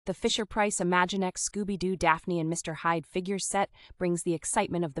The Fisher-Price Imaginext Scooby-Doo Daphne and Mr. Hyde Figures set brings the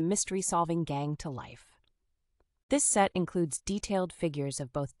excitement of the mystery-solving gang to life. This set includes detailed figures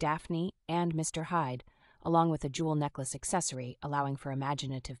of both Daphne and Mr. Hyde, along with a jewel necklace accessory allowing for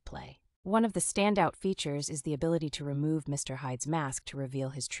imaginative play. One of the standout features is the ability to remove Mr. Hyde's mask to reveal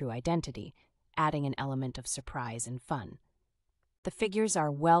his true identity, adding an element of surprise and fun. The figures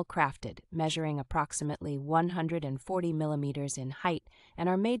are well crafted, measuring approximately 140 millimeters in height, and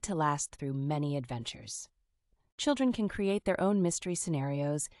are made to last through many adventures. Children can create their own mystery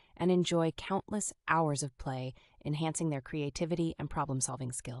scenarios and enjoy countless hours of play, enhancing their creativity and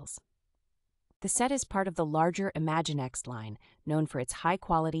problem-solving skills. The set is part of the larger Imaginext line, known for its high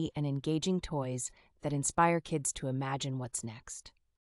quality and engaging toys that inspire kids to imagine what's next.